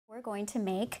We're going to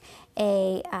make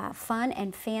a fun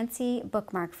and fancy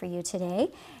bookmark for you today,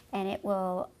 and it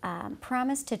will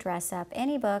promise to dress up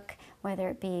any book, whether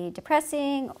it be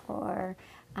depressing or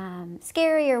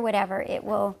scary or whatever. It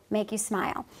will make you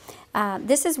smile.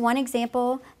 This is one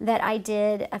example that I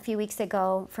did a few weeks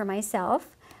ago for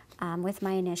myself with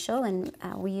my initial, and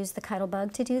we used the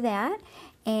Cuttlebug to do that.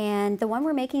 And the one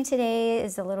we're making today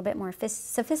is a little bit more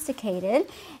sophisticated,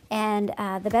 and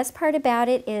the best part about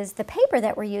it is the paper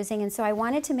that we're using. And so I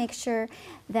wanted to make sure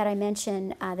that I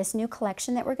mention this new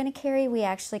collection that we're going to carry. We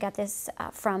actually got this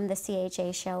from the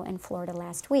CHA show in Florida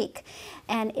last week,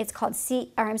 and it's called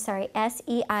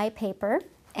SEI paper,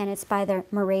 and it's by the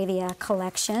Moravia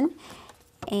collection.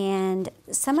 And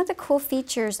some of the cool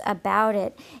features about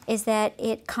it is that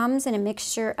it comes in a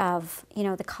mixture of,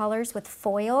 the colors with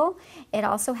foil. It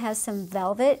also has some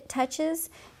velvet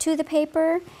touches to the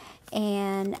paper,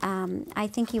 and I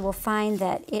think you will find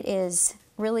that it is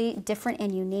really different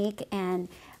and unique and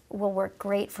will work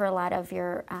great for a lot of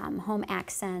your home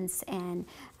accents and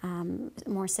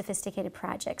more sophisticated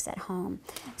projects at home.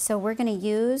 So we're going to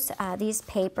use these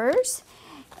papers.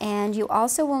 And you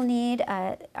also will need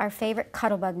our favorite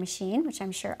Cuttlebug machine, which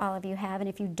I'm sure all of you have, and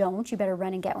if you don't, you better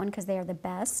run and get one because they are the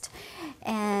best.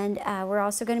 And we're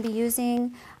also going to be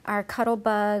using our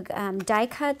Cuttlebug die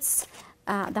cuts.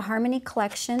 The Harmony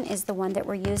collection is the one that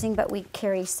we're using, but we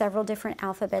carry several different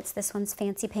alphabets. This one's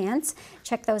Fancy Pants.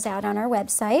 Check those out on our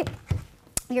website.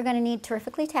 You're going to need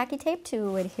terrifically tacky tape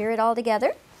to adhere it all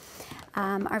together.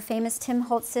 Our famous Tim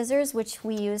Holtz scissors, which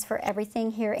we use for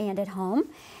everything here and at home.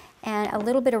 And a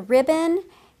little bit of ribbon,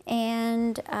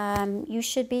 and you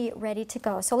should be ready to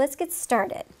go. So let's get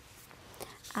started.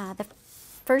 The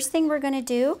first thing we're going to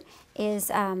do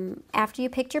is, after you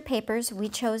picked your papers, we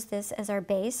chose this as our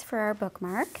base for our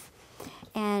bookmark.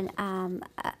 And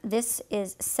this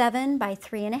is 7 by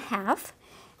 3.5.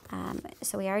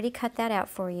 So we already cut that out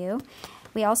for you.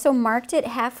 We also marked it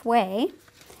halfway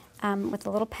with a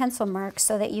little pencil mark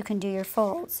so that you can do your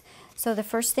folds. So the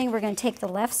first thing, we're going to take the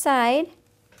left side,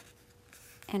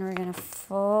 and we're going to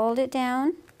fold it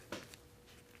down.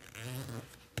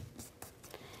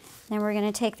 Then we're going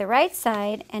to take the right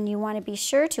side, and you want to be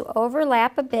sure to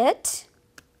overlap a bit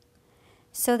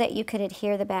so that you could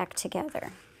adhere the back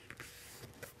together.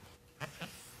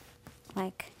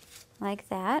 Like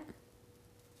that.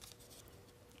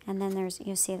 And then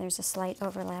you see there's a slight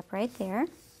overlap right there.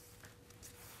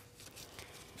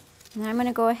 And I'm going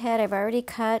to go ahead, I've already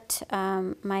cut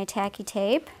my tacky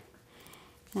tape.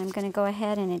 And I'm going to go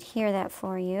ahead and adhere that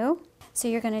for you. So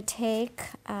you're going to take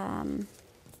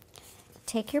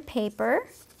your paper,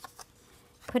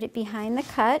 put it behind the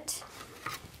cut.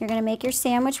 You're going to make your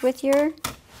sandwich with your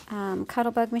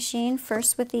Cuttlebug machine,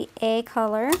 first with the A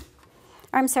color,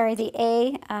 or I'm sorry, the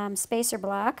A spacer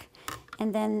block,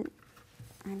 and then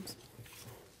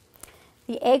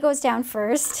the A goes down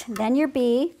first, then your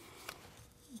B,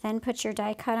 then put your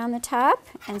die cut on the top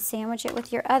and sandwich it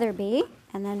with your other B,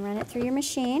 and then run it through your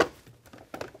machine.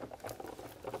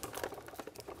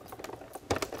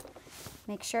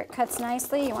 Make sure it cuts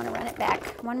nicely. You want to run it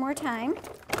back one more time.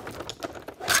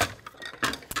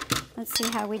 Let's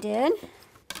see how we did.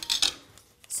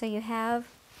 So you have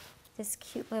this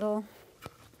cute little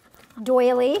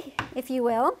doily, if you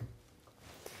will.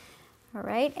 All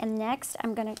right, and next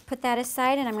I'm going to put that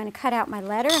aside, and I'm going to cut out my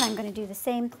letter, and I'm going to do the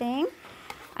same thing.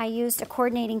 I used a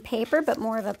coordinating paper, but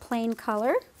more of a plain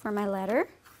color for my letter.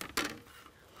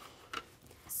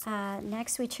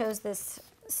 Next, we chose this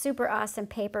super awesome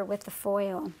paper with the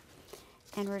foil.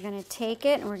 And we're going to take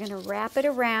it and we're going to wrap it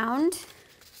around.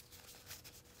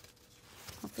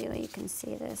 Hopefully you can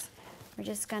see this. We're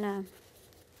just going to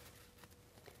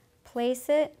place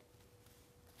it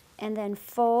and then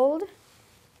fold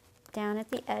down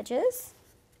at the edges.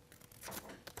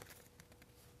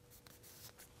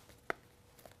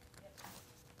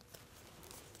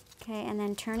 Okay, and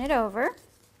then turn it over.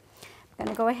 I'm going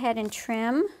to go ahead and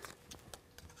trim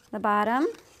the bottom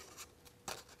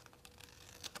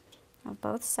of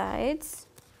both sides.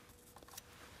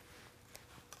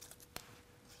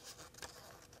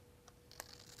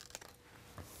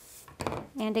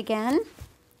 And again,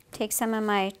 take some of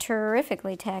my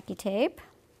terrifically tacky tape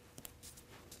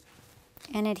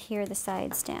and adhere the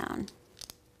sides down.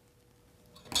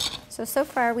 So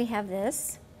far we have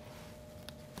this.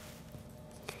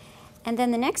 And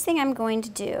then the next thing I'm going to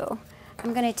do,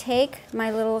 I'm going to take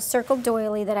my little circle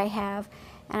doily that I have,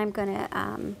 and I'm going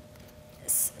to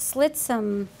slit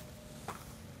some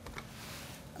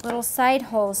little side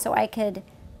holes so I could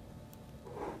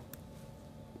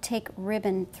take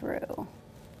ribbon through.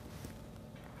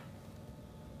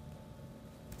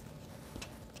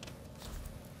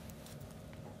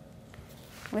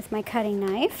 with my cutting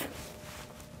knife.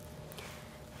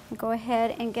 Go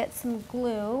ahead and get some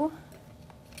glue.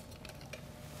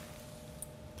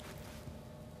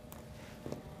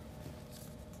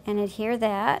 And adhere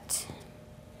that.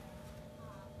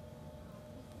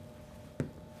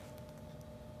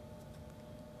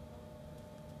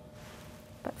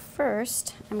 But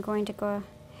first, I'm going to go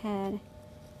ahead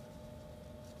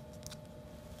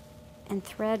and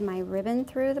thread my ribbon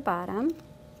through the bottom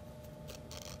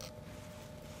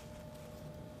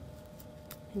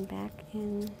and back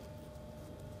in.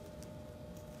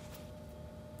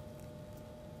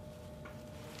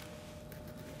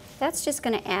 That's just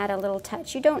going to add a little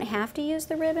touch. You don't have to use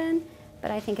the ribbon,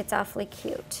 but I think it's awfully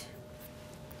cute.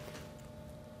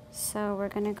 So we're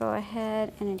going to go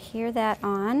ahead and adhere that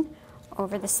on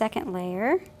over the second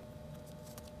layer.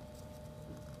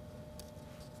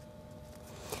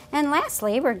 And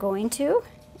lastly, we're going to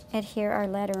adhere our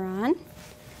letter on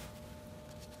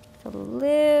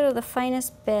with the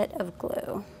finest bit of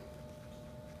glue.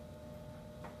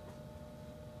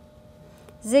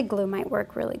 Zig glue might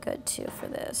work really good too for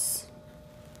this.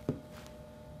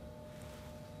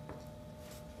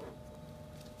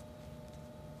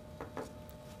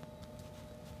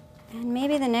 And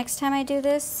maybe the next time I do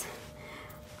this,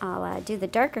 I'll do the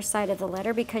darker side of the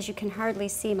letter because you can hardly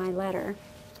see my letter.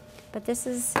 But this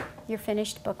is your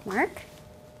finished bookmark.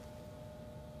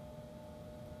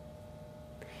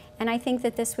 And I think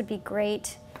that this would be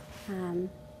great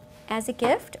as a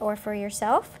gift or for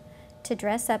yourself to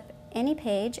dress up any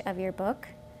page of your book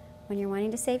when you're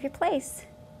wanting to save your place.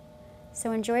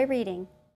 So enjoy reading.